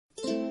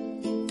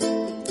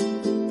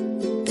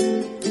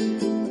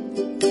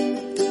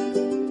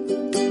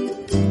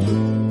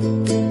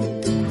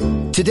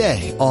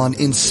Today on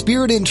In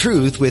Spirit and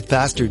Truth with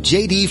Pastor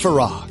J.D.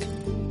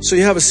 Farag. So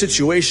you have a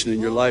situation in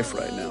your life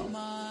right now,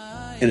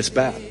 and it's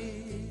bad.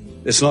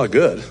 It's not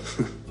good.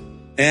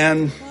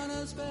 And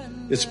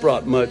it's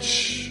brought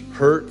much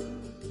hurt,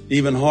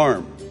 even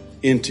harm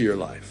into your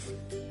life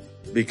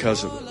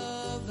because of it.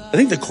 I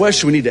think the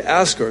question we need to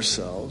ask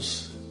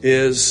ourselves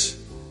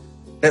is,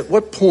 at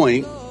what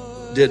point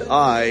did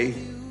I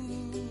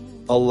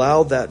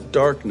allow that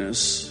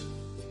darkness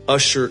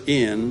usher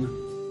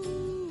in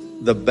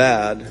the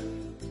bad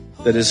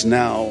that is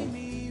now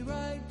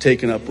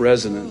taken up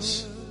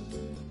residence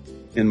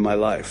in my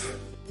life?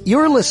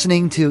 You're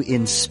listening to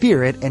In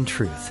Spirit and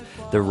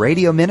Truth, the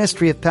radio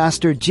ministry of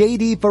Pastor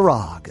J.D.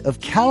 Farag of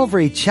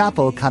Calvary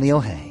Chapel,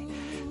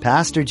 Kaneohe.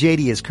 Pastor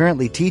J.D. is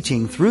currently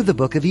teaching through the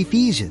book of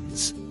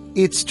Ephesians.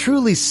 It's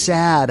truly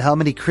sad how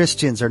many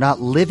Christians are not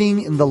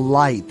living in the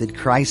light that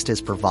Christ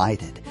has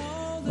provided.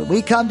 When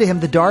we come to Him,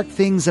 the dark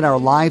things in our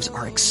lives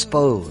are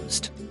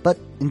exposed. But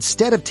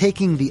instead of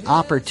taking the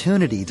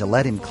opportunity to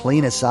let Him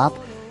clean us up,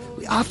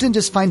 we often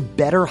just find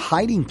better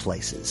hiding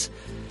places.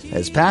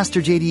 As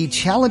Pastor J.D.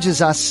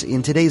 challenges us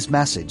in today's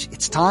message,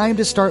 it's time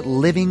to start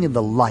living in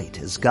the light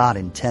as God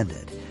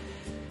intended.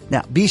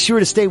 Now, be sure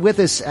to stay with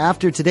us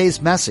after today's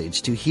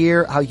message to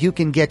hear how you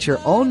can get your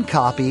own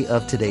copy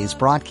of today's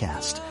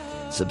broadcast.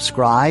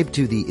 Subscribe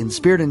to the In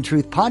Spirit and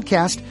Truth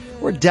podcast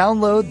or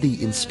download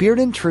the In Spirit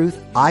and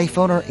Truth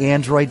iPhone or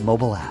Android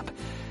mobile app.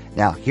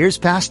 Now, here's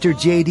Pastor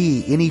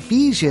J.D. in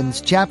Ephesians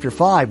chapter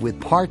 5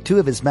 with part 2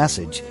 of his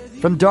message,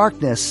 From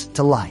Darkness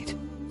to Light.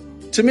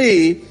 To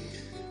me,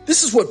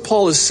 this is what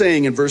Paul is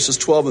saying in verses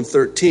 12 and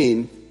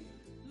 13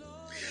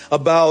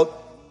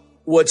 about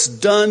what's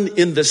done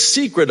in the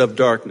secret of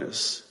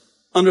darkness,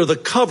 under the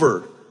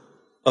cover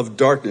of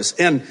darkness.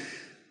 And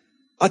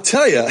I'll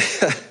tell you,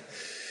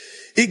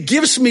 it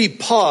gives me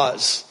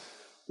pause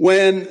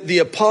when the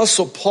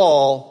Apostle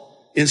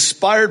Paul,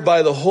 inspired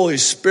by the Holy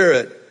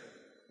Spirit,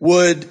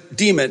 would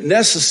deem it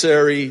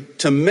necessary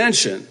to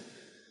mention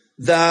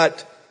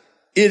that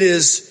it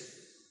is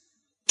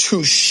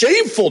too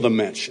shameful to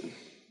mention.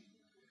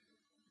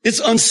 It's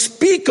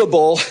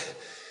unspeakable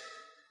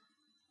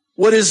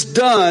what is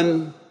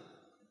done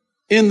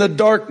in the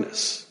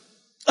darkness.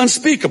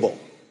 Unspeakable.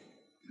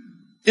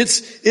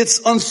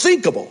 It's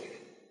unthinkable.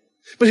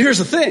 But here's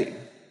the thing.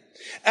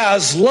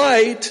 As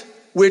light,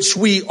 which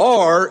we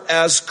are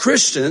as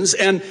Christians,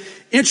 and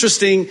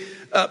interesting,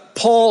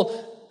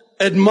 Paul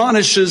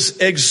admonishes,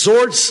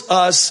 exhorts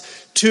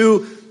us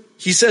to,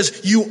 he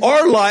says, you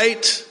are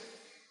light,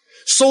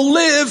 so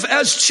live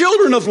as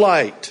children of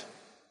light.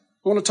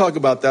 I want to talk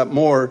about that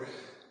more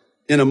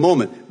in a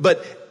moment.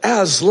 But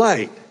as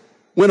light,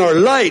 when our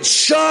light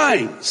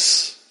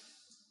shines,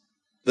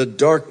 the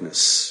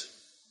darkness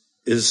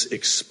is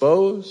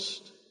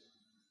exposed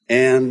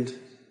and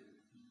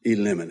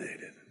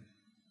eliminated.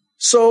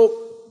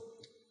 So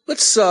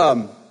let's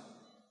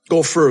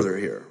go further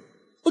here.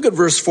 Look at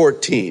verse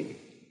 14.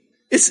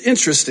 It's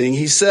interesting.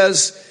 He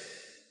says,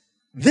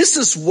 this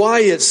is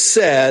why it's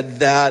said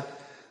that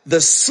the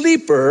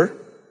sleeper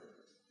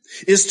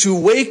is to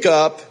wake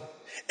up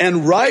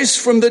and rise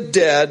from the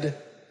dead,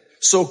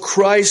 so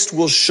Christ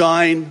will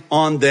shine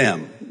on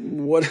them.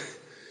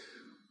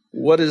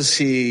 What does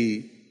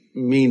he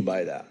mean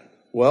by that?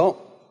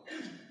 Well,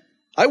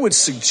 I would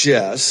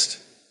suggest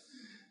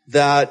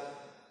that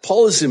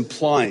Paul is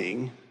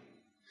implying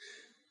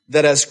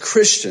that as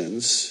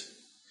Christians,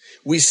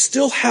 we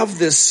still have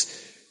this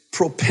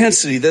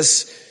propensity,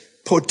 this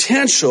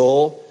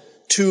potential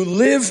to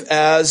live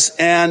as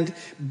and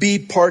be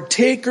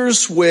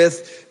partakers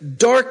with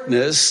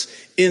darkness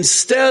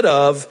instead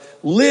of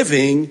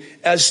living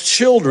as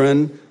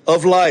children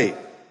of light.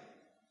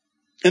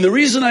 And the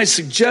reason I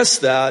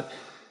suggest that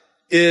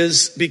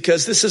is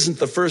because this isn't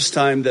the first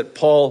time that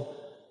Paul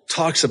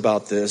talks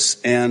about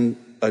this and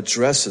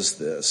addresses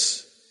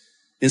this.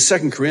 In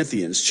 2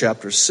 Corinthians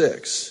chapter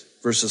 6,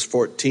 verses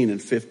 14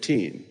 and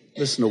 15,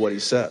 listen to what he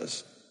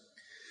says.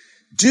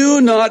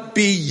 Do not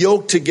be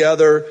yoked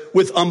together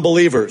with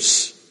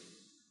unbelievers.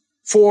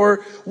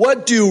 For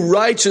what do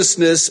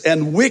righteousness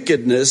and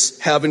wickedness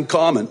have in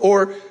common?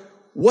 Or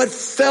what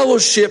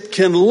fellowship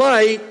can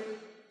light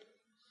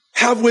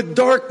have with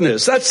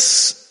darkness?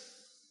 That's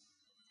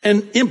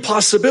an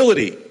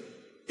impossibility.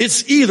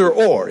 It's either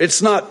or.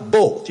 It's not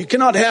both. You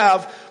cannot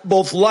have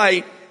both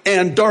light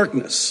and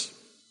darkness.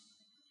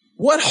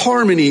 What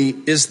harmony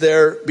is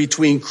there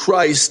between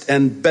Christ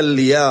and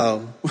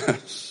Belial?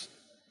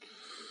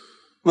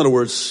 In other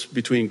words,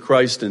 between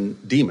Christ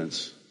and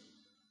demons.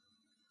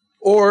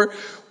 Or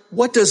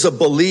what does a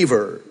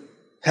believer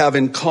have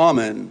in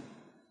common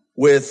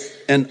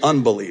with an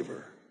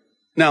unbeliever?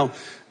 Now,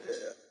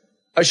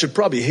 I should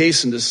probably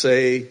hasten to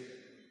say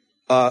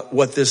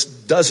what this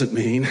doesn't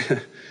mean.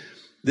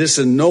 This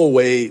in no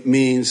way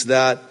means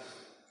that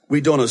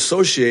we don't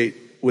associate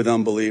with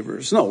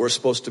unbelievers. No, we're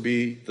supposed to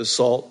be the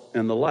salt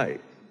and the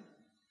light.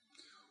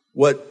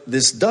 What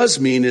this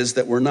does mean is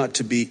that we're not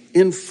to be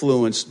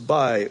influenced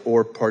by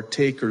or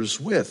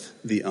partakers with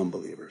the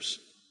unbelievers.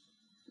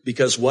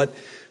 Because what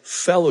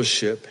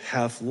fellowship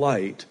hath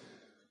light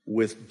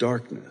with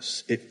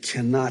darkness? It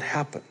cannot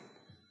happen.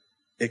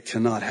 It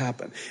cannot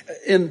happen.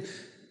 And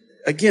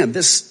again,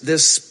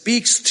 this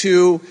speaks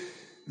to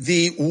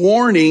the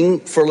warning,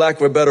 for lack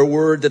of a better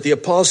word, that the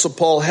Apostle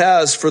Paul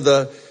has for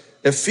the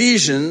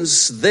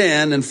Ephesians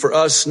then and for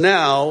us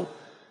now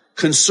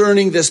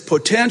concerning this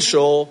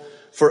potential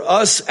for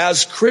us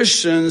as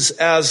Christians,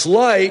 as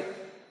light,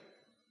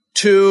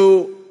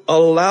 to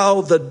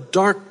allow the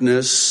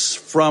darkness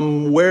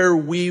from where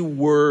we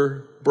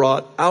were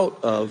brought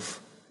out of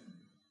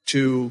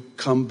to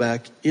come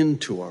back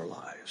into our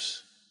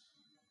lives.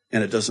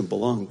 And it doesn't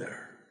belong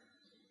there.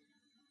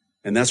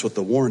 And that's what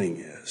the warning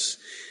is.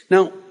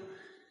 Now,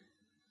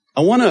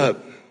 I want to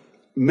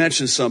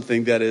mention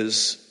something that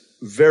is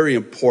very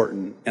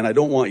important, and I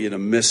don't want you to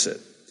miss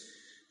it.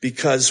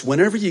 Because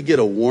whenever you get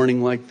a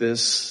warning like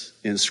this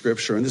in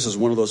Scripture, and this is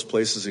one of those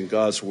places in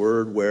God's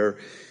Word where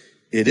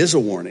it is a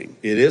warning,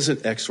 it is an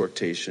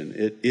exhortation,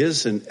 it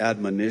is an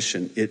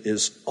admonition, it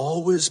is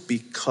always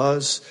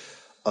because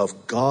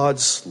of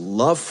God's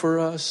love for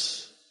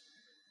us,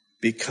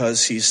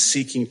 because He's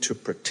seeking to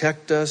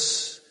protect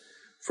us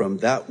from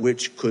that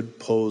which could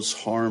pose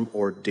harm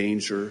or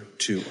danger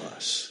to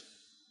us.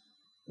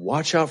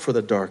 Watch out for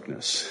the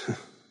darkness.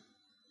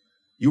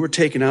 You were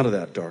taken out of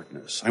that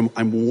darkness.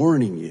 I'm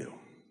warning you.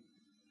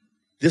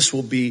 This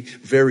will be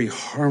very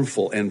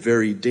harmful and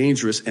very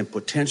dangerous and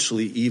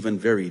potentially even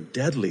very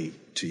deadly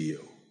to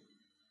you.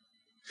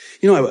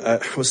 You know, I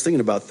was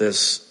thinking about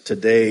this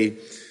today,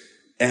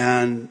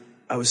 and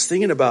I was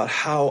thinking about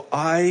how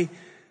I,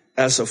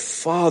 as a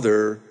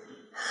father,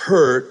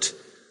 hurt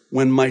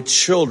when my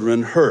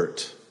children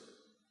hurt,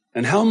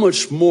 and how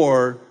much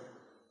more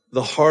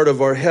the heart of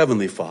our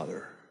Heavenly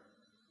Father.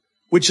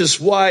 Which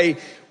is why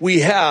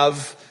we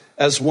have,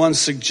 as one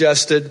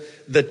suggested,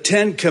 the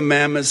 10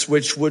 commandments,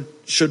 which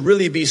should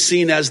really be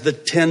seen as the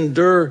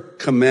tender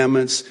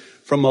commandments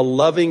from a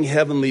loving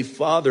Heavenly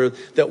Father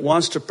that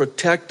wants to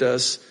protect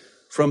us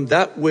from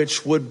that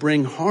which would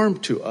bring harm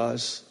to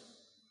us.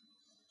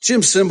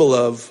 Jim Cymbala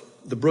of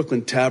the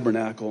Brooklyn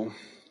Tabernacle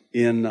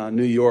in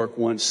New York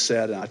once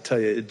said, and I tell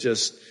you,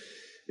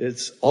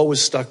 it's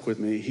always stuck with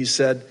me. He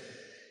said,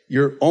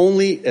 "You're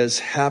only as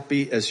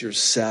happy as your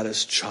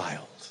saddest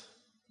child."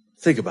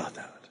 Think about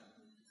that.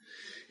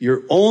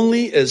 You're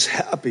only as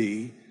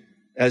happy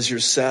as your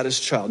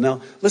saddest child.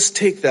 Now, let's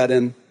take that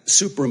and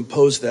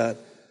superimpose that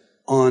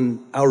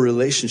on our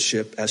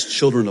relationship as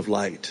children of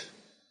light.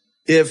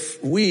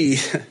 If we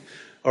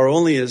are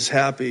only as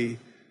happy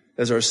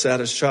as our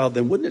saddest child,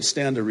 then wouldn't it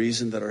stand to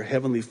reason that our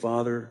Heavenly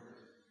Father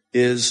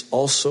is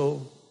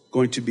also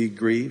going to be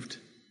grieved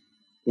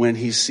when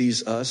He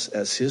sees us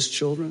as His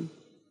children,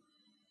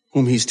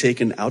 whom He's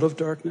taken out of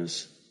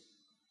darkness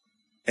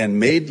and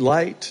made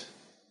light,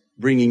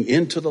 bringing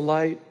into the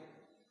light.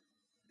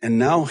 And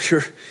now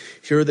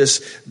here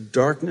this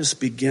darkness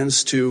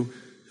begins to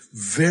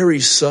very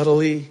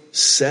subtly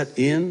set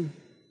in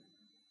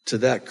to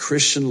that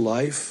Christian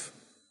life.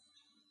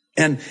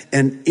 And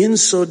in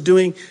so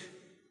doing,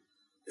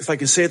 if I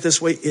can say it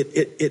this way,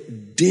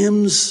 it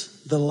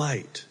dims the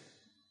light.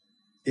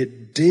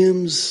 It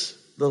dims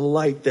the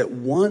light that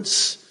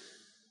once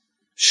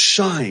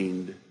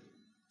shined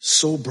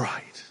so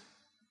bright.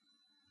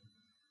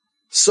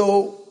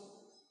 So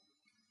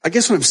I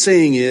guess what I'm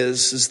saying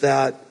is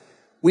that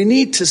we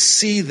need to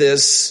see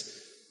this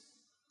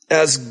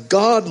as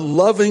God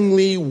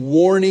lovingly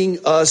warning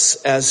us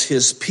as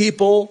His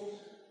people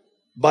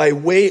by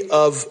way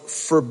of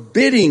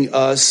forbidding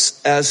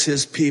us as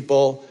His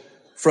people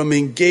from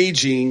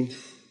engaging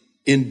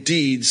in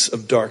deeds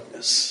of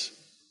darkness.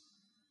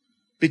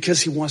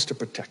 Because He wants to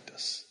protect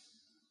us.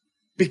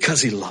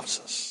 Because He loves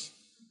us.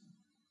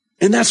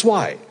 And that's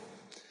why.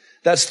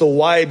 That's the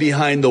why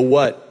behind the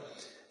what,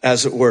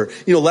 as it were.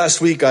 You know, last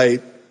week I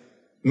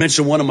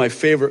mentioned one of my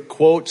favorite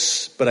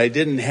quotes, but I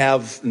didn't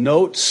have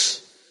notes.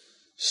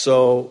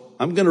 So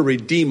I'm going to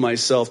redeem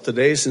myself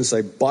today since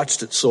I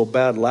botched it so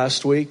bad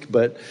last week.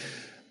 But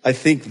I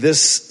think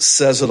this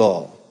says it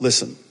all.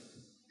 Listen,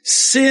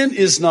 sin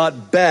is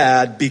not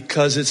bad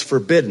because it's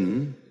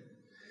forbidden.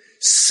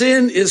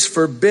 Sin is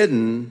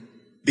forbidden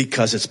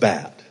because it's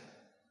bad.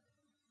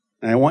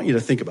 And I want you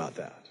to think about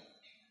that.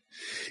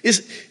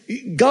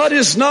 God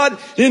is not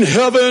in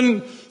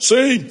heaven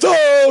saying,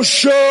 "Thou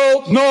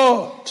shalt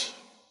not.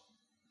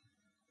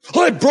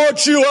 I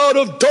brought you out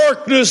of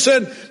darkness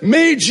and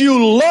made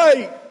you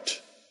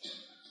light.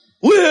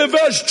 Live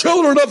as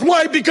children of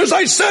light because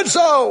I said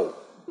so."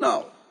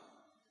 No.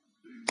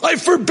 I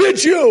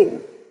forbid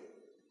you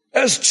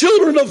as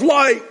children of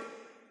light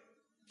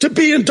to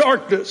be in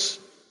darkness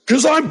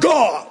because I'm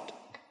God.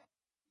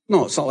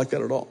 No, it's not like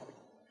that at all.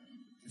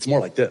 It's more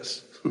like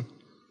this.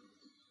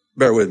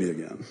 Bear with me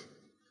again.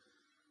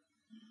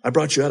 I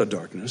brought you out of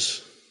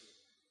darkness.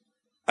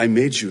 I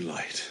made you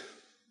light.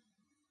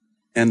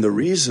 And the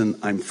reason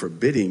I'm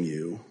forbidding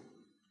you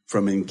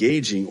from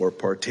engaging or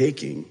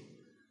partaking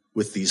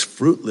with these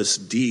fruitless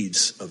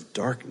deeds of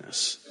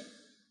darkness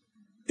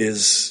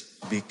is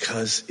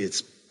because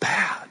it's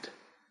bad.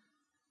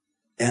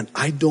 And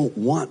I don't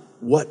want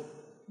what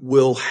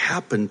will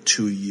happen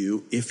to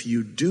you if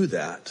you do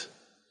that,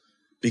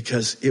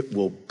 because it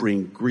will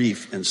bring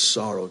grief and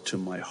sorrow to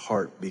my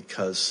heart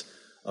because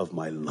of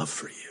my love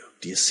for you.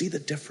 Do you see the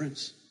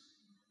difference?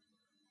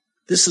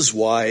 This is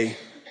why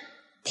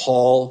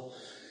Paul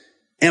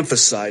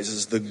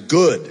emphasizes the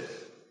good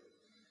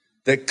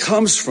that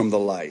comes from the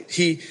light.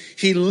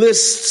 He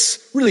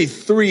lists really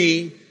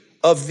 3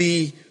 of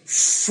the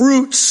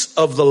fruits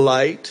of the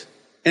light,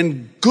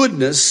 and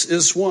goodness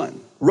is one.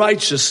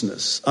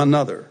 Righteousness,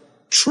 another.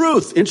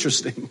 Truth,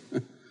 interesting,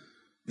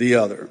 the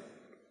other.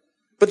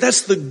 But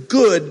that's the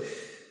good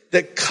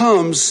that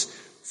comes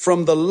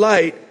from the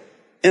light,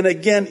 and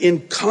again,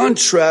 in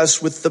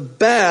contrast with the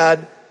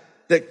bad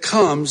that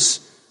comes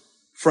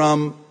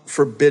from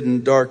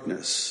forbidden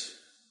darkness.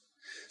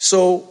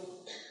 So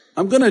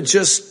I'm going to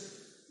just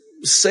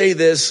say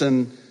this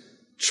and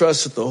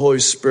trust that the Holy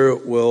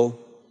Spirit will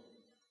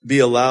be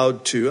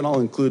allowed to, and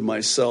I'll include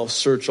myself,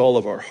 search all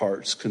of our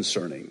hearts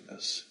concerning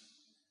this.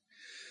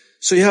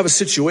 So you have a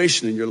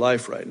situation in your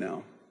life right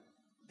now,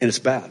 and it's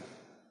bad.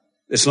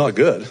 It's not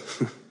good.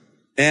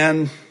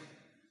 And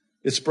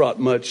it's brought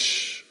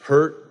much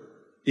hurt,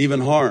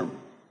 even harm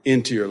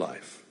into your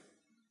life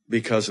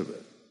because of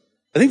it.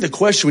 I think the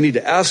question we need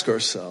to ask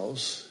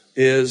ourselves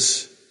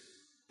is,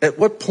 at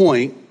what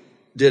point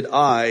did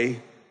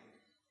I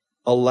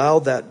allow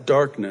that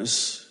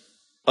darkness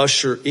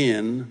usher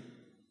in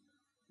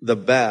the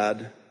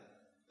bad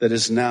that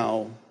is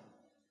now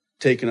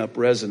taken up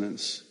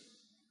residence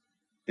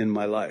in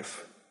my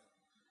life?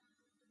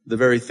 The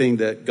very thing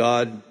that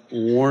God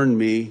warned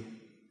me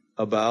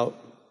about.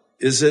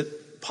 Is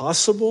it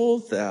possible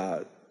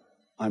that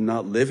I'm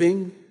not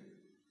living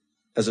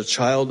as a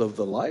child of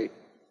the light?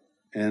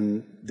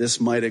 And this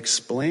might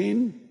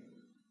explain,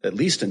 at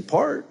least in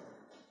part,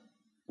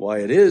 why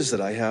it is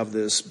that I have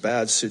this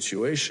bad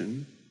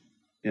situation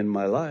in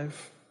my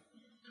life.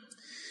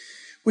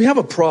 We have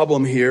a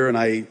problem here, and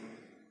I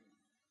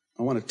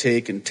want to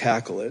take and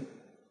tackle it.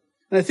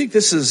 And I think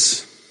this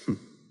is,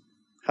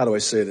 how do I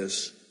say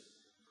this?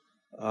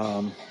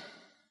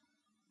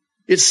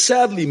 It's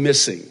sadly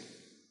missing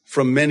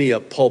from many a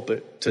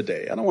pulpit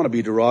today. I don't want to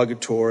be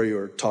derogatory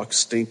or talk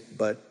stink,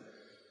 but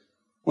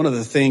one of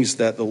the things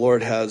that the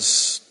Lord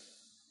has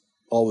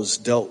always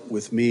dealt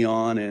with me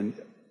on and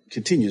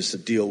continues to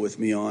deal with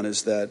me on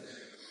is that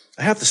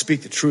I have to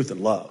speak the truth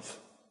in love.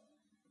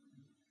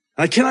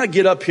 I cannot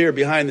get up here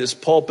behind this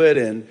pulpit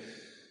and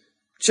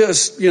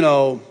just,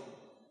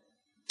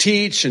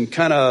 teach and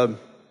kind of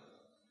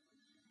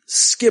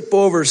skip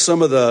over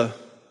some of the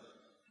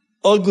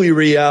ugly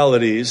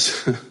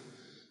realities,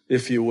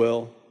 if you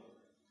will,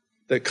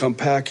 that come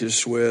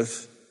packaged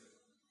with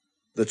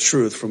the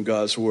truth from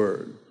God's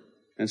Word.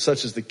 And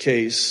such is the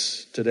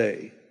case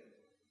today.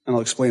 And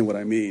I'll explain what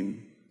I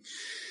mean.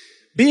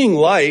 Being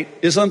light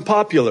is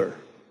unpopular,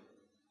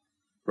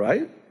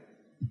 right?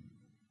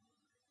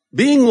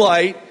 Being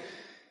light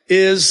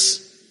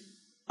is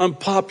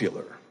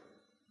unpopular.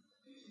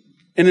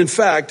 And in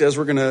fact, as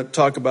we're going to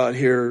talk about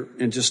here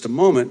in just a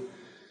moment,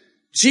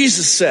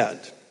 Jesus said,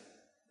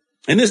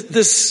 and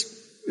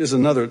this is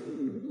another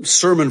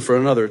sermon for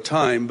another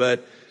time,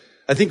 but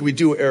I think we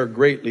do err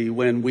greatly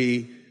when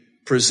we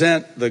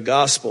present the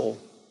gospel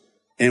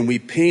and we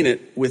paint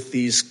it with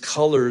these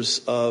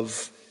colors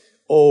of,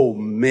 oh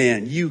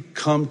man, you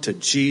come to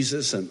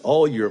Jesus and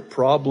all your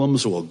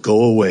problems will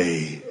go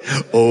away.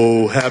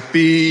 Oh,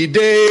 happy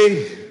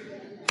day.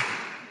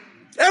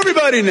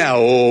 Everybody now,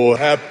 oh,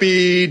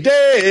 happy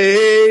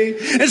day.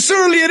 And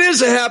certainly it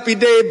is a happy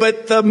day,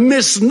 but the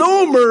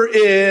misnomer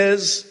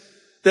is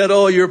that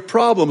all your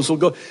problems will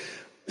go.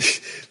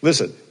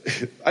 Listen,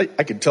 I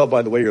can tell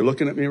by the way you're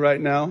looking at me right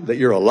now that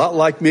you're a lot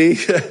like me.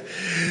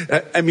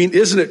 I mean,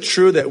 isn't it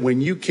true that when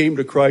you came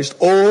to Christ,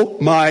 oh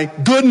my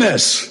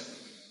goodness.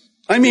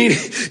 I mean,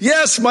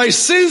 yes, my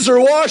sins are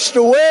washed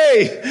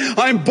away.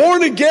 I'm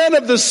born again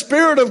of the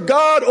Spirit of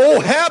God.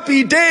 Oh,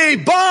 happy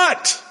day,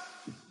 but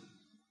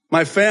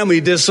my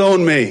family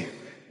disowned me.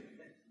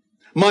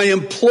 My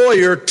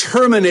employer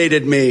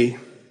terminated me.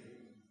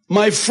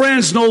 My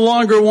friends no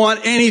longer want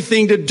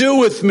anything to do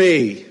with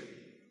me.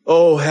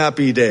 Oh,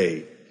 happy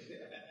day.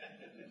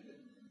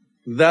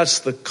 That's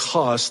the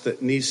cost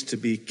that needs to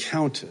be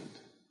counted.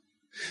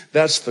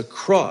 That's the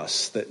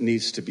cross that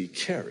needs to be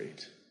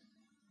carried.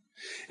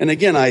 And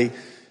again, I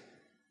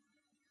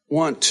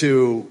want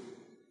to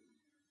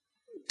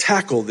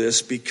tackle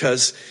this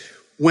because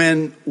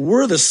when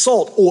we're the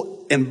salt,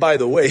 oh, and by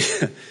the way,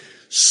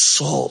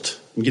 salt,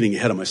 I'm getting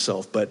ahead of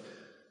myself, but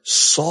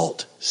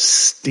salt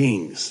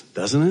stings,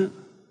 doesn't it?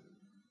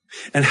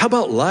 And how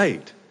about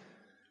light?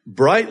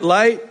 Bright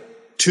light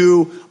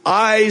to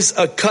eyes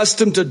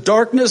accustomed to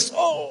darkness.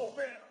 Oh,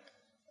 man.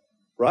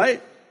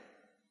 Right?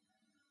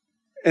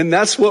 And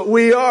that's what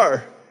we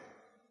are.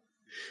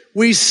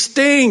 We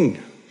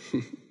sting.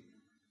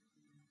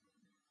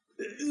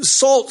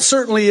 Salt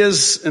certainly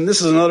is, and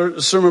this is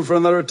another sermon for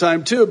another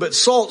time too, but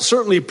salt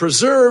certainly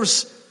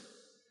preserves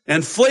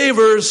and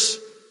flavors,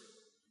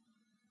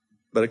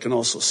 but it can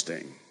also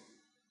sting.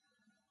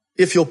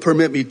 If you'll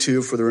permit me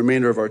to, for the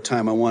remainder of our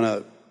time, I want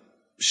to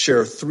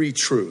share 3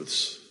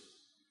 truths.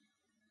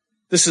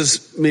 This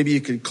is, maybe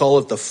you could call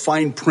it the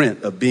fine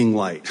print of being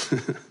light.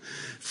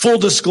 Full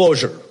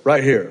disclosure,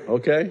 right here,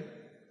 okay?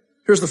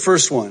 Here's the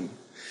first one.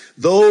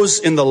 Those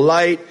in the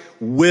light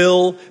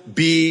will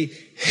be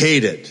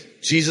hated.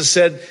 Jesus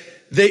said,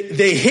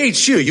 they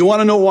hate you. You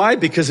want to know why?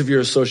 Because of your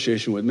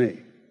association with me.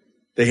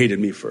 They hated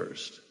me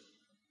first.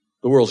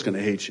 The world's going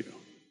to hate you.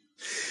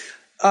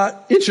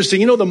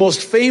 Interesting. You know the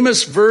most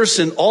famous verse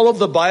in all of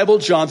the Bible,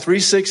 John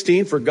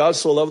 3:16, for God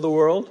so loved the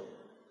world?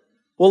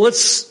 Well,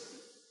 let's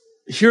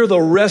hear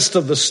the rest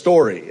of the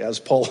story, as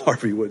Paul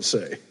Harvey would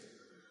say.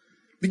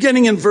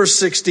 Beginning in verse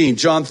 16,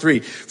 John 3,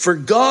 for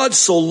God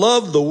so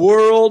loved the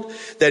world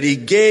that he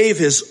gave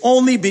his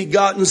only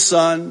begotten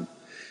Son,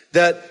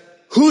 that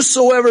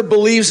whosoever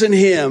believes in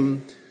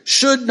him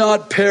should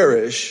not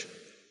perish,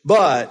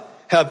 but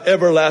have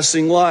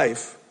everlasting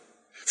life.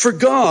 For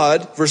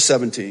God, verse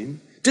 17,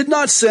 did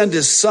not send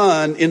his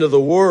Son into the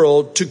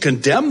world to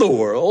condemn the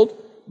world,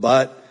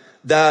 but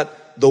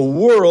that the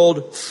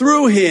world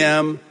through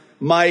him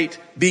might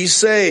be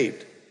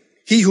saved.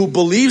 He who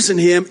believes in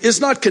him is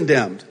not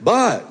condemned,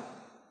 but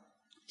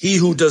he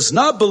who does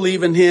not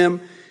believe in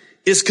him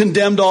is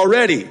condemned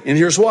already. And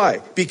here's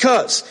why.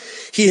 Because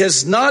he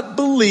has not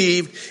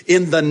believed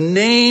in the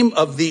name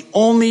of the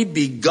only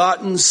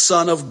begotten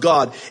Son of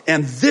God.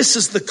 And this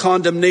is the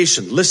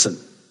condemnation. Listen,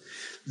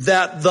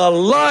 that the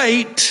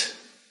light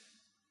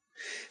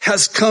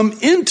has come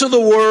into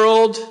the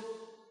world,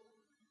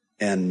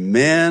 and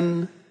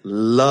men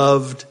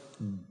loved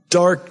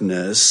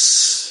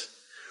darkness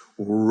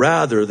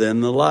rather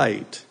than the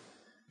light,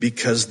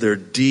 because their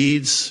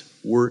deeds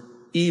were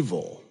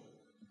evil.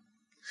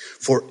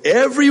 For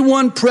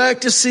everyone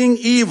practicing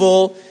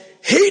evil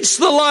hates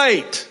the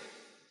light.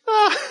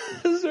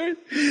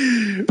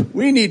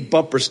 We need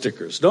bumper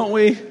stickers, don't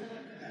we?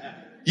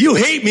 You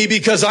hate me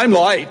because I'm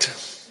light.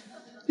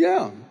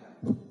 Yeah.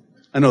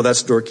 I know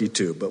that's dorky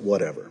too, but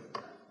whatever.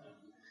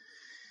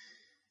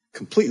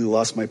 Completely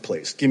lost my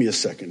place. Give me a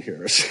second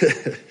here.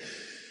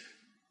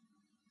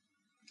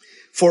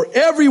 For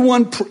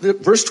everyone,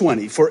 verse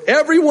 20, for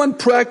everyone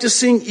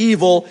practicing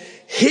evil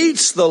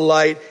hates the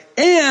light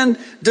and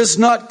does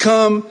not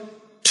come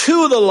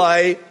to the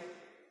light,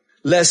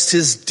 lest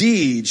his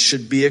deeds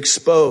should be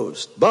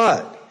exposed.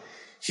 But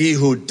he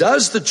who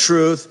does the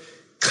truth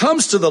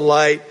comes to the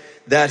light,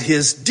 that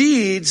his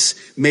deeds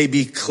may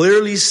be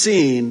clearly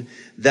seen,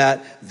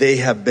 that they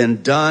have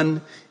been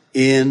done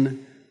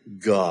in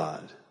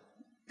God.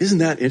 Isn't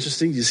that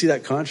interesting? Do you see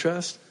that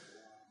contrast?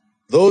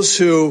 Those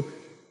who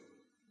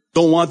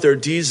don't want their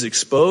deeds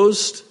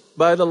exposed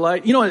by the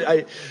light. You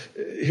know,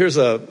 here's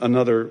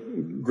another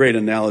great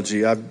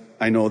analogy.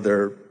 I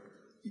know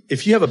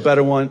if you have a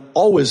better one,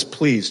 always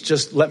please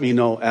just let me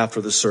know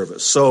after the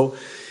service. So,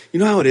 you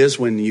know how it is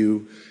when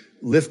you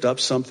lift up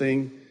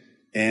something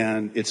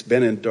and it's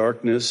been in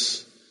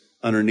darkness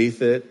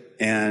underneath it,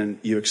 and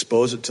you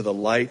expose it to the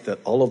light, that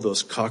all of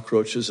those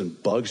cockroaches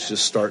and bugs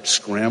just start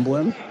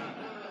scrambling?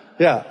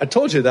 Yeah, I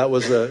told you that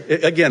was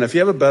again, if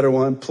you have a better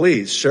one,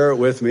 please share it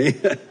with me.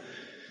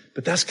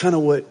 But that's kind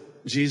of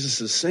what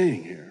Jesus is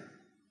saying here.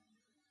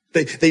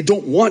 They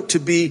don't want to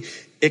be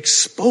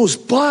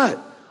exposed. But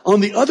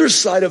on the other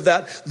side of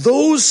that,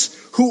 those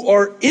who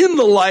are in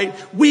the light,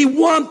 we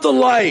want the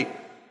light,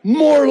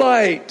 more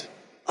light.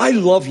 I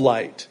love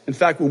light. In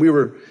fact, when we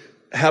were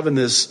having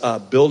this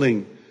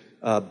building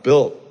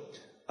built,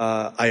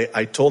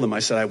 I told them,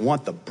 I said, I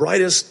want the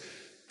brightest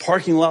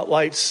parking lot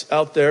lights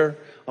out there.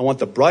 I want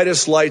the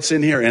brightest lights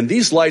in here. And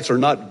these lights are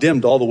not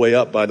dimmed all the way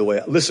up, by the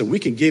way. Listen, we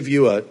can give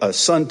you a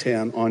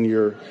suntan on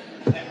your,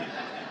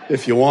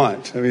 if you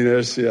want. I mean,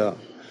 I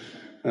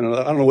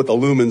don't know what the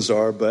lumens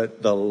are,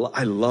 but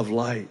I love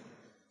light.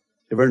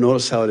 You ever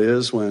notice how it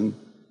is when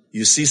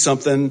you see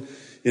something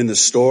in the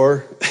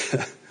store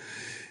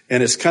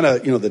and it's kind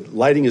of, the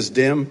lighting is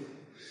dim,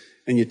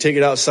 and you take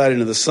it outside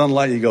into the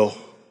sunlight and you go,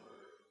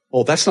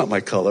 oh, that's not my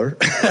color.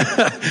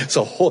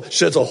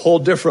 Sheds a whole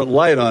different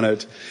light on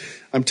it.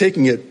 I'm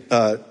taking it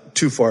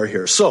too far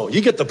here. So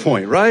you get the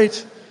point,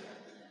 right?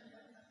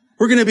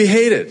 We're going to be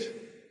hated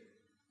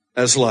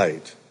as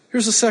light.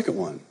 Here's the second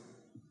one.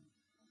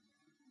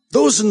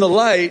 Those in the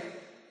light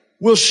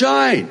will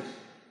shine.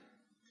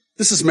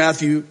 This is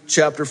Matthew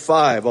chapter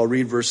 5. I'll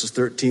read verses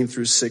 13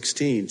 through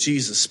 16.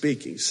 Jesus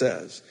speaking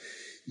says,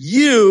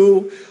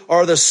 you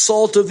are the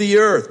salt of the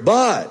earth,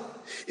 but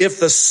if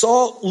the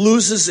salt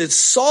loses its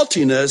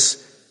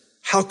saltiness,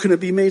 how can it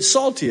be made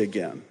salty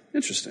again?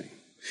 Interesting.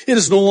 It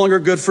is no longer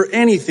good for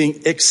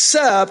anything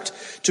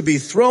except to be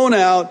thrown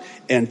out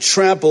and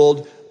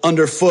trampled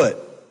underfoot.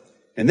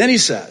 And then he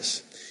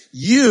says,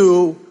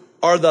 you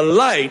are the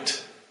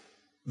light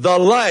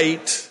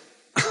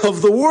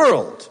of the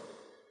world.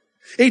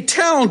 A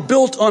town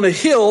built on a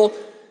hill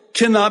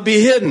cannot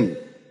be hidden.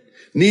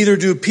 Neither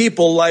do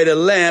people light a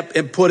lamp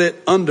and put it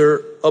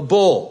under a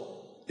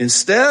bowl.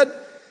 Instead,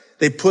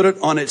 they put it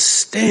on its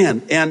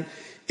stand, and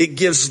it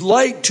gives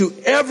light to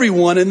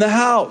everyone in the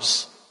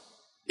house.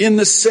 In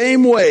the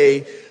same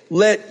way,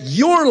 let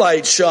your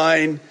light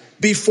shine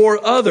before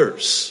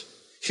others.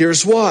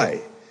 Here's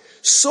why.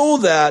 So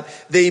that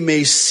they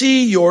may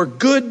see your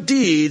good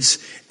deeds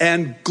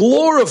and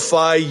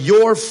glorify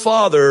your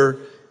Father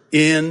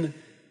in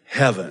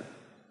heaven,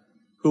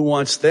 who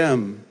wants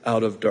them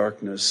out of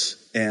darkness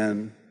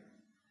and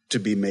to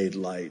be made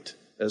light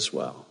as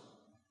well.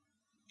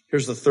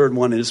 Here's the third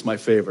one, and it's my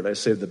favorite. I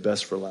saved the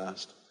best for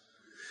last.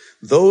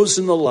 Those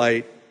in the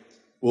light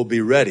will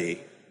be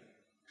ready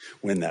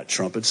when that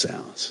trumpet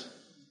sounds.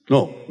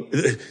 No,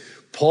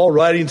 Paul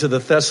writing to the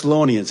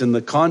Thessalonians in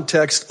the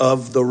context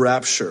of the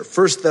rapture.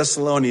 1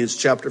 Thessalonians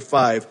chapter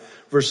 5,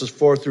 verses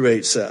 4 through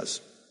 8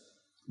 says,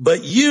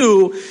 "But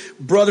you,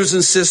 brothers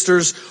and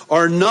sisters,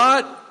 are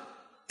not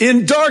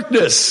in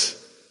darkness,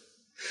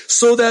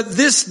 so that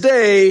this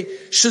day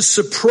should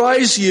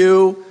surprise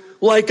you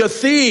like a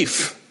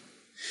thief.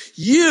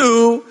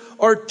 You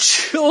are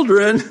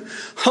children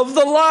of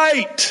the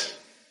light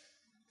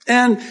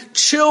and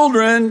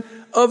children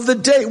of the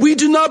day. We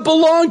do not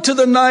belong to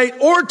the night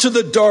or to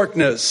the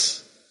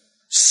darkness.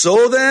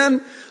 So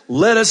then,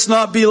 let us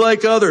not be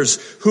like others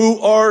who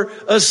are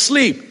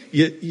asleep."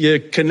 You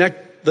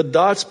connect the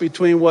dots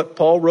between what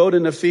Paul wrote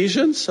in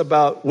Ephesians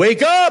about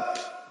wake up,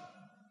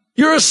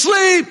 you're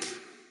asleep.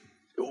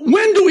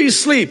 When do we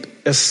sleep?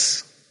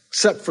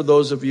 Except for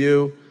those of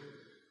you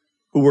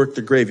who work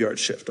the graveyard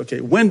shift.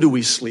 Okay, when do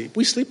we sleep?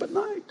 We sleep at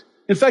night.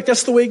 In fact,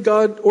 that's the way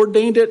God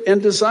ordained it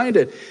and designed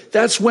it.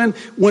 That's when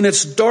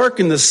it's dark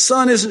and the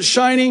sun isn't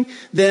shining,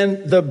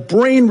 then the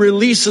brain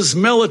releases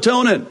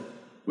melatonin,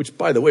 which,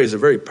 by the way, is a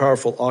very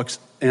powerful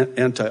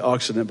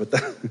antioxidant, but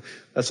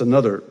that's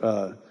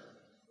another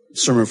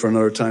sermon for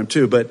another time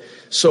too. But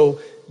so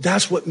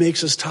that's what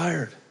makes us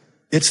tired.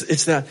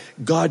 It's that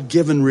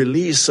God-given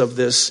release of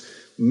this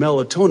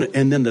melatonin,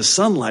 and then the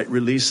sunlight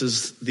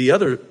releases the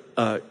other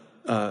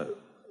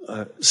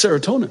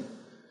serotonin,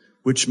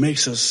 which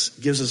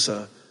gives us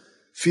a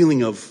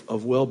feeling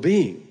of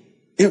well-being.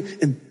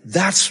 And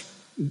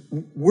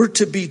we're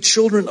to be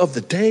children of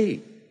the day,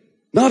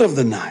 not of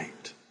the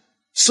night.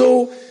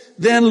 So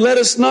then let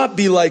us not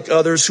be like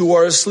others who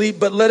are asleep,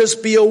 but let us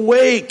be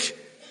awake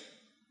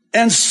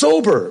and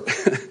sober.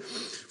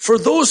 For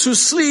those who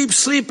sleep,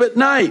 sleep at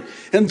night,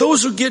 and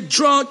those who get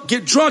drunk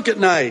at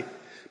night.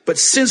 But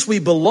since we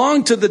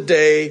belong to the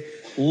day,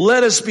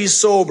 let us be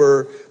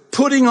sober,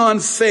 putting on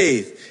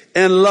faith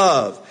and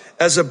love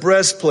as a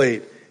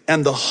breastplate,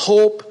 and the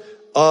hope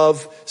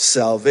of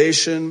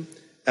salvation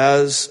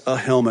as a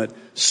helmet.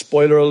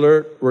 Spoiler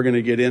alert, we're going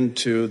to get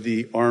into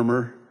the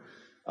armor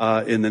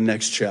in the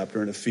next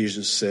chapter in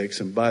Ephesians 6.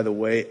 And by the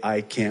way,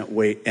 I can't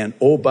wait. And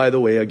oh, by the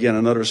way, again,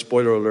 another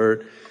spoiler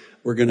alert,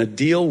 we're going to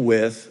deal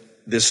with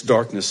this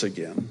darkness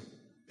again,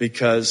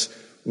 because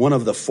one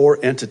of the four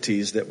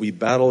entities that we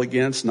battle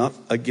against, not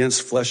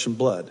against flesh and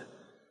blood,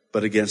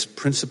 but against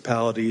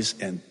principalities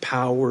and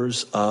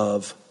powers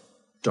of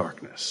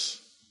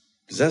darkness.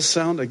 Does that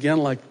sound again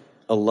like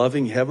a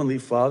loving Heavenly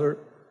Father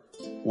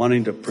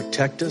wanting to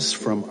protect us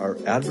from our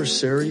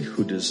adversary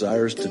who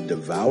desires to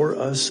devour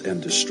us and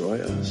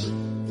destroy us?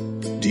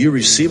 Do you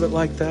receive it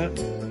like that?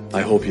 I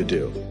hope you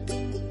do.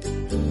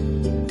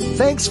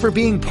 Thanks for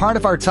being part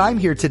of our time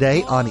here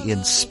today on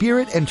In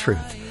Spirit and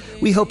Truth.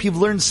 We hope you've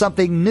learned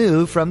something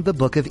new from the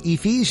book of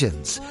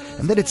Ephesians,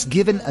 and that it's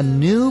given a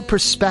new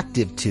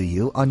perspective to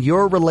you on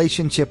your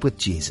relationship with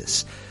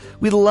Jesus.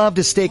 We'd love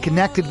to stay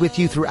connected with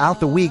you throughout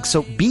the week,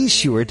 so be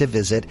sure to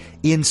visit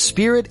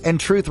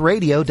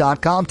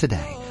inspiritandtruthradio.com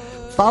today.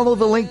 Follow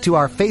the link to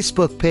our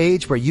Facebook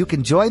page where you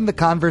can join the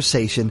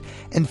conversation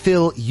and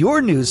fill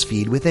your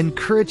newsfeed with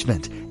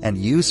encouragement and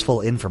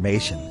useful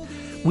information.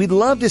 We'd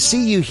love to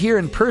see you here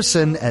in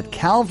person at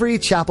Calvary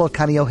Chapel,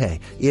 Kaneohe,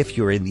 if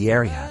you're in the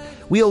area.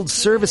 We hold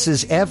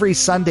services every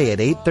Sunday at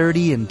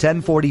 8:30 and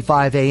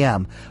 10:45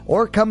 a.m.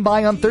 or come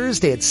by on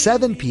Thursday at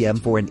 7 p.m.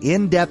 for an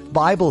in-depth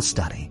Bible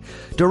study.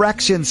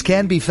 Directions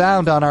can be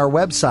found on our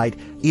website,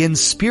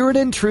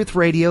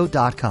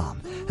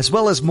 inspiritandtruthradio.com, as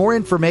well as more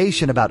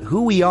information about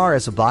who we are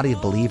as a body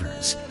of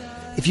believers.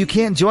 If you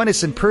can't join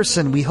us in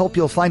person, we hope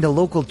you'll find a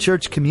local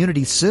church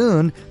community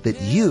soon that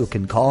you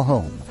can call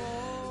home.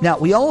 Now,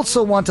 we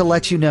also want to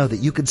let you know that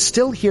you can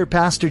still hear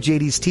Pastor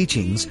JD's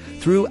teachings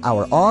through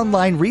our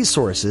online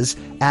resources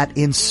at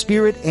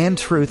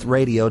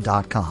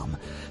inspiritandtruthradio.com.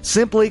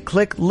 Simply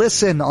click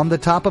Listen on the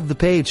top of the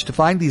page to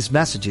find these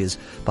messages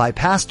by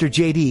Pastor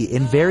JD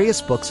in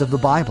various books of the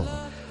Bible.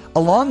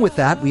 Along with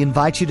that, we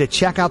invite you to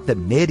check out the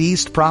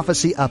Mideast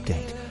Prophecy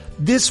Update.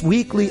 This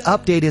weekly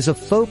update is a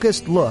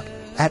focused look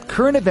at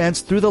current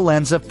events through the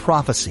lens of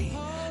prophecy.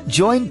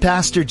 Join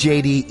Pastor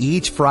JD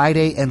each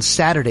Friday and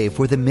Saturday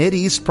for the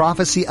Mideast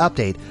Prophecy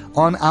Update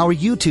on our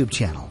YouTube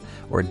channel,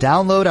 or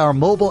download our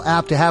mobile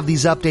app to have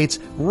these updates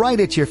right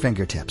at your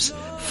fingertips.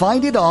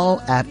 Find it all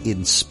at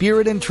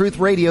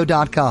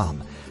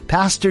inspiritandtruthradio.com.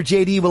 Pastor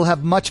JD will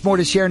have much more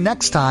to share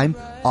next time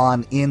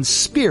on In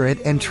Spirit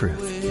and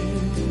Truth.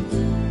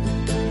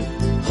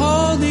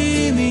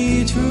 Holding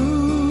me true.